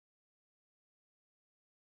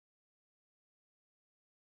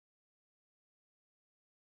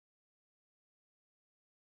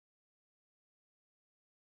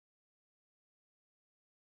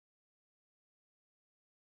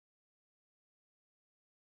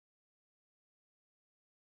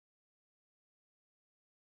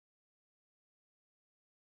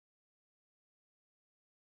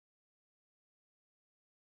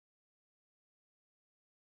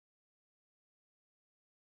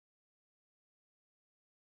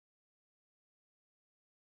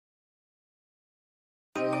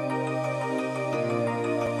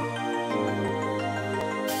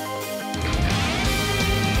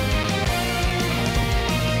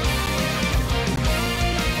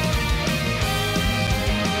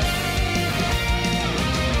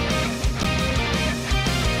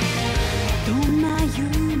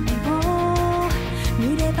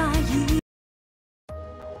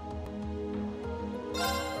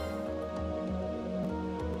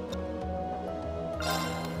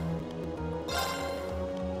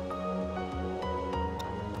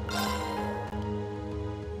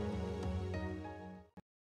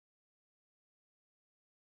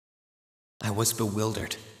I was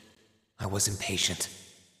bewildered. I was impatient.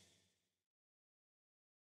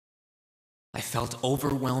 I felt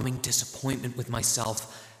overwhelming disappointment with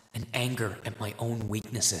myself and anger at my own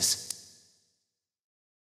weaknesses.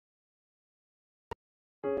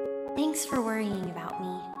 Thanks for worrying about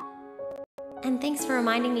me. And thanks for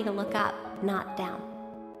reminding me to look up, not down.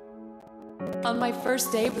 On my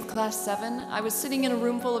first day with Class 7, I was sitting in a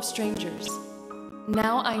room full of strangers.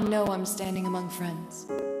 Now I know I'm standing among friends.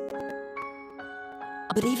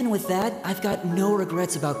 But even with that, I've got no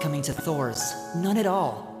regrets about coming to Thor's. None at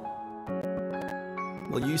all.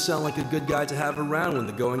 Well, you sound like a good guy to have around when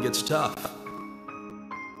the going gets tough.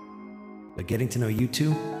 But getting to know you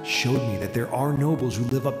two showed me that there are nobles who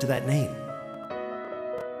live up to that name.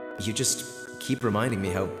 You just keep reminding me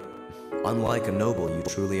how unlike a noble you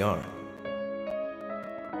truly are.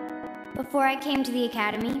 Before I came to the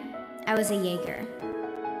academy, I was a Jaeger.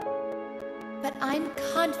 But I'm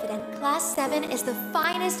confident Class 7 is the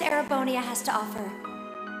finest Erebonia has to offer.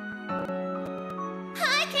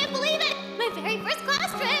 I can't believe it! My very first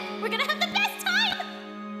class trip! We're gonna have the best time!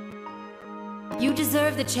 You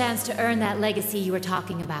deserve the chance to earn that legacy you were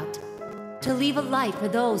talking about. To leave a light for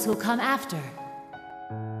those who'll come after.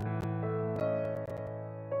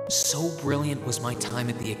 So brilliant was my time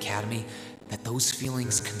at the academy that those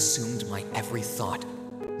feelings consumed my every thought,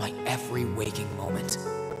 my every waking moment.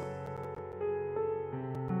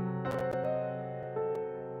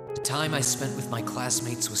 The time I spent with my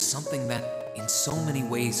classmates was something that, in so many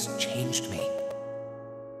ways, changed me.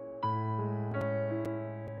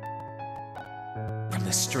 From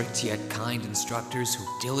the strict yet kind instructors who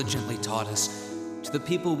diligently taught us, to the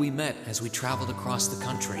people we met as we traveled across the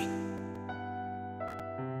country.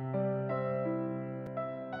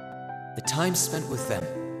 The time spent with them,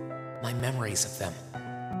 my memories of them,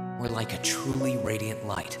 were like a truly radiant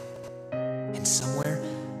light. And somewhere,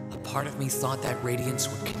 a part of me thought that radiance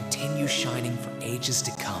would continue shining for ages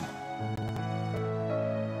to come.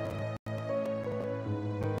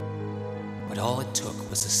 But all it took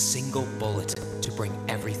was a single bullet to bring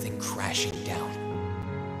everything crashing down.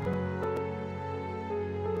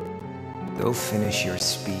 Go finish your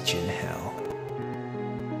speech in hell.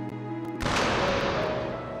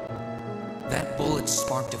 That bullet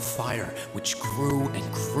sparked a fire which grew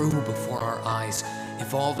and grew before our eyes,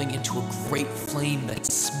 evolving into a great flame that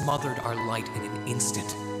smothered our light in an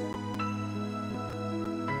instant.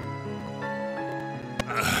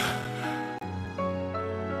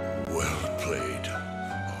 Well played,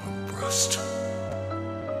 Armbrust.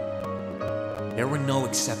 There were no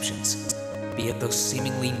exceptions, be it those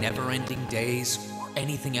seemingly never-ending days or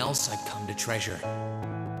anything else I'd come to treasure.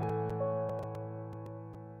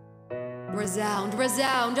 Resound,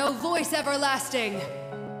 resound, O voice everlasting!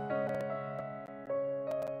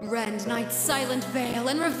 Rend night's silent veil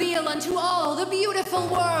and reveal unto all the beautiful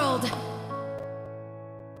world!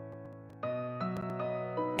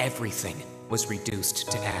 Everything was reduced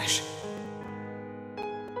to ash.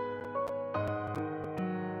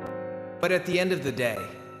 But at the end of the day,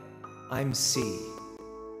 I'm C.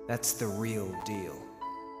 That's the real deal.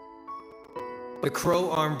 The crow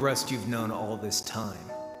Armbrust you've known all this time,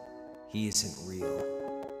 he isn't real.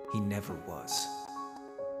 He never was.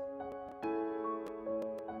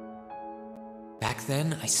 Back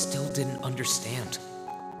then, I still didn't understand.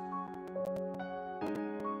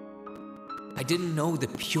 I didn't know the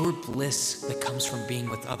pure bliss that comes from being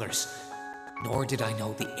with others, nor did I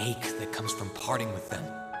know the ache that comes from parting with them.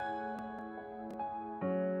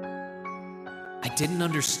 I didn't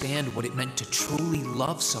understand what it meant to truly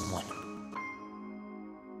love someone.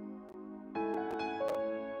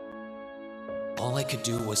 All I could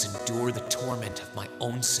do was endure the torment of my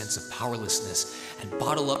own sense of powerlessness and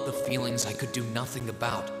bottle up the feelings I could do nothing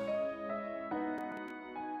about.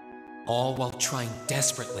 All while trying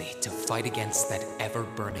desperately to fight against that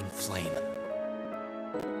ever-burning flame.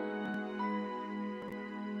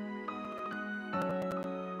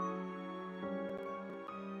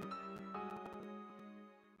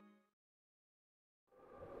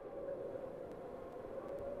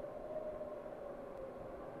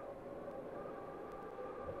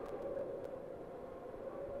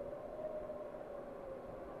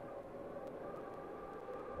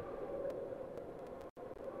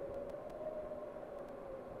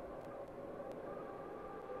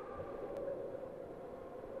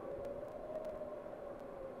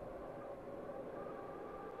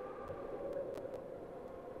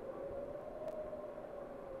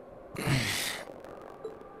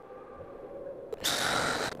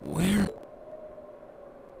 Where?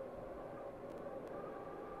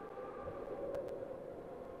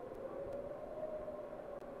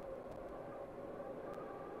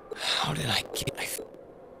 How did I get...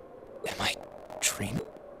 Am I dreaming?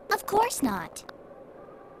 Of course not.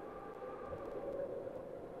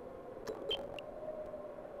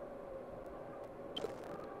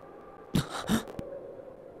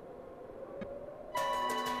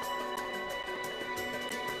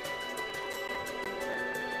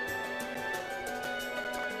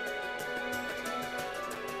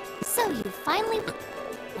 So you finally...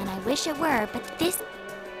 And I wish it were, but this...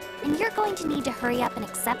 And you're going to need to hurry up and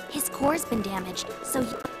accept his core's been damaged, so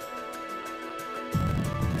you...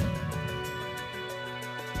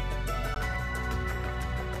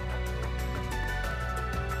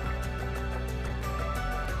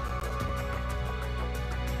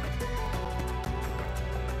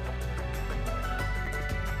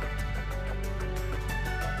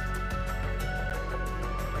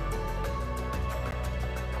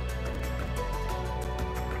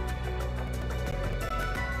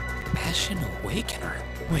 Passion Awakener?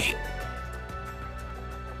 Wait.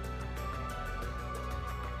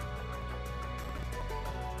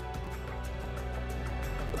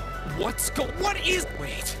 What is...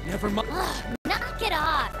 Wait, never mind. Ugh, knock it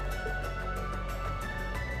off!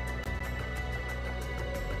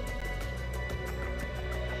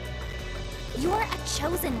 You're a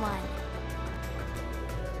chosen one.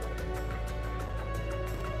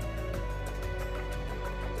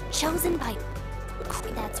 Chosen by...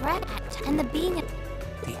 That's right. And the being...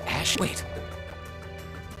 The Ash... Wait.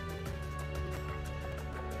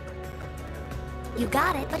 You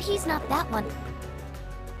got it, but he's not that one.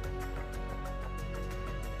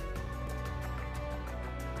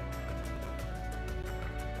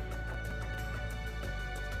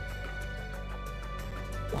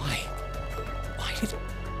 Why did...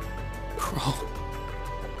 Crow...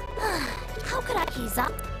 How could I... He's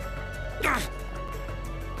up.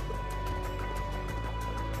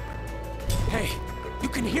 Hey, you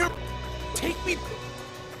can hear... Take me...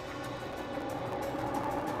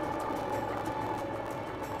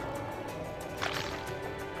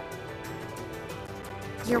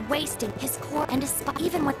 You're wasting his core and his spot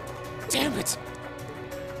even with... Damn it!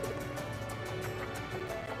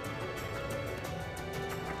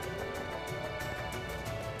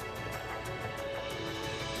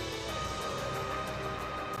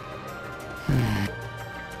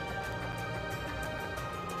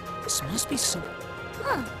 This must be some...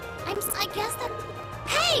 Huh. I guess that...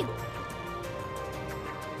 Hey!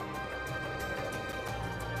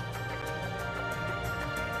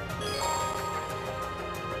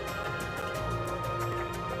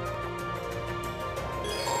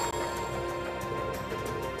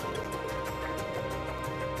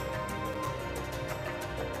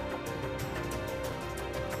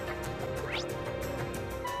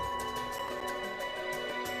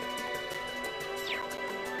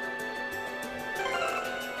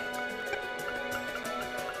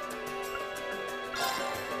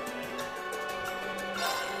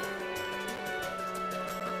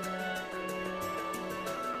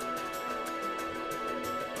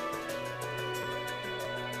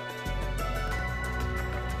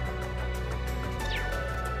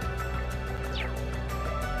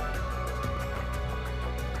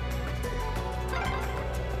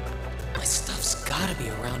 My stuff's gotta be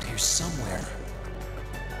around here somewhere.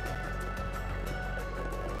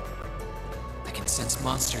 I can sense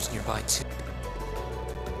monsters nearby too.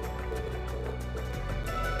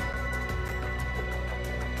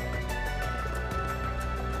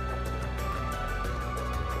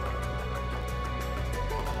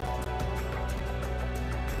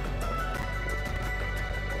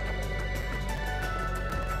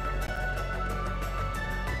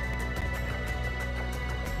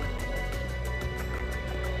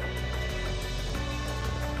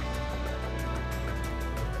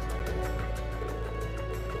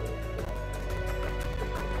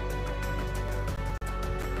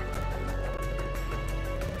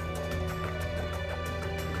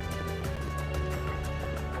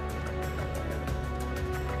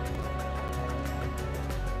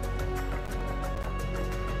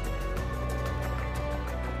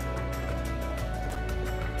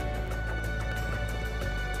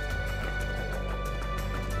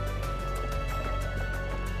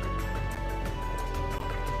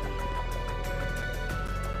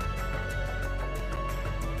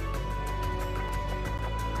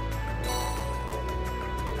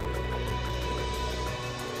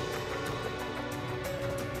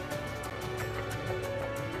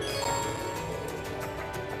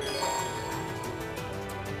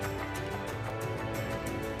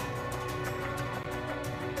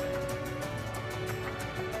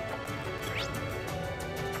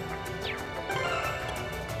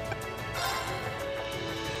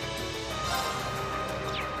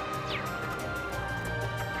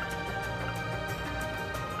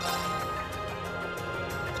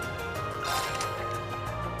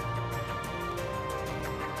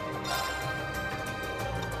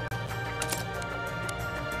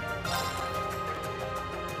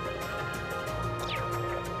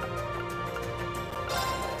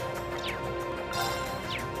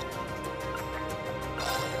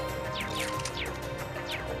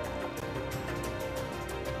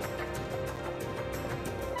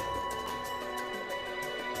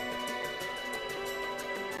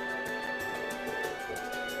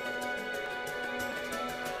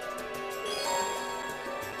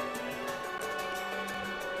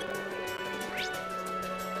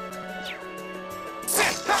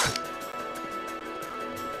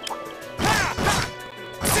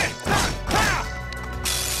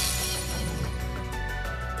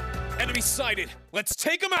 Enemy sighted! Let's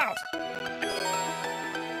take him out!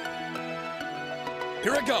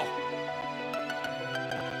 Here I go!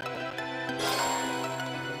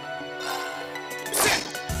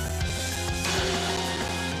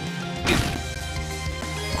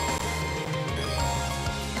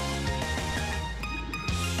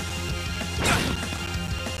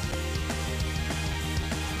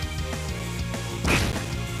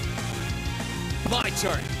 My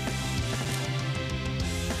turn!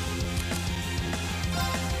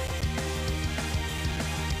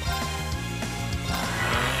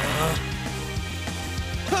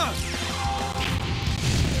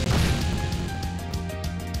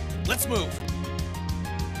 Let's move!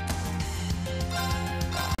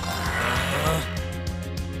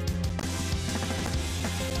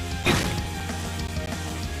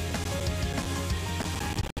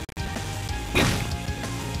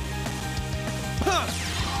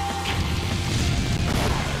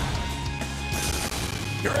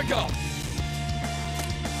 Here I go!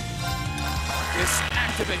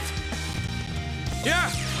 Disactivate!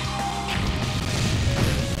 Yeah!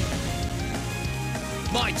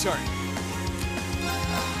 My turn!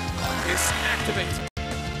 Disactivate!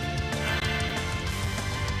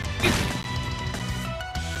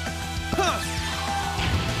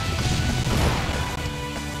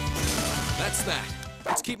 That's that.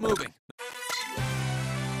 Let's keep moving.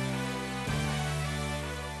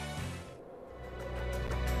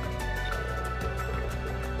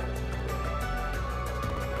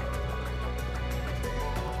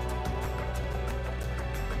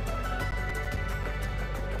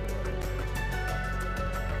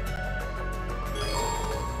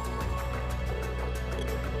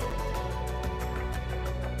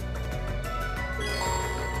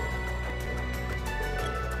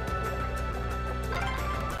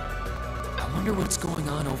 I wonder what's going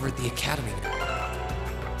on over at the academy.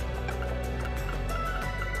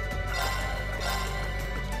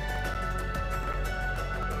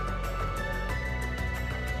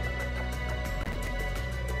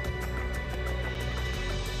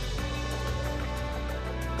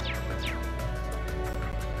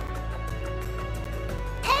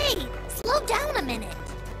 Hey! Slow down a minute!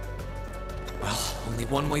 Well, only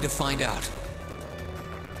one way to find out.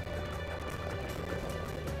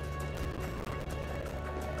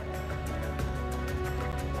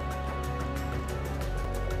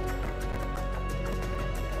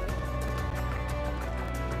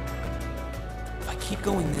 If I keep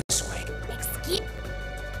going this way... Excuse...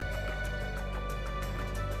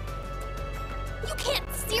 You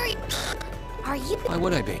can't seriously... Are you... Why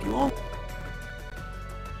would I be? You all...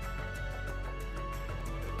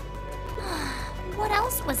 What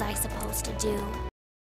else was I supposed to do?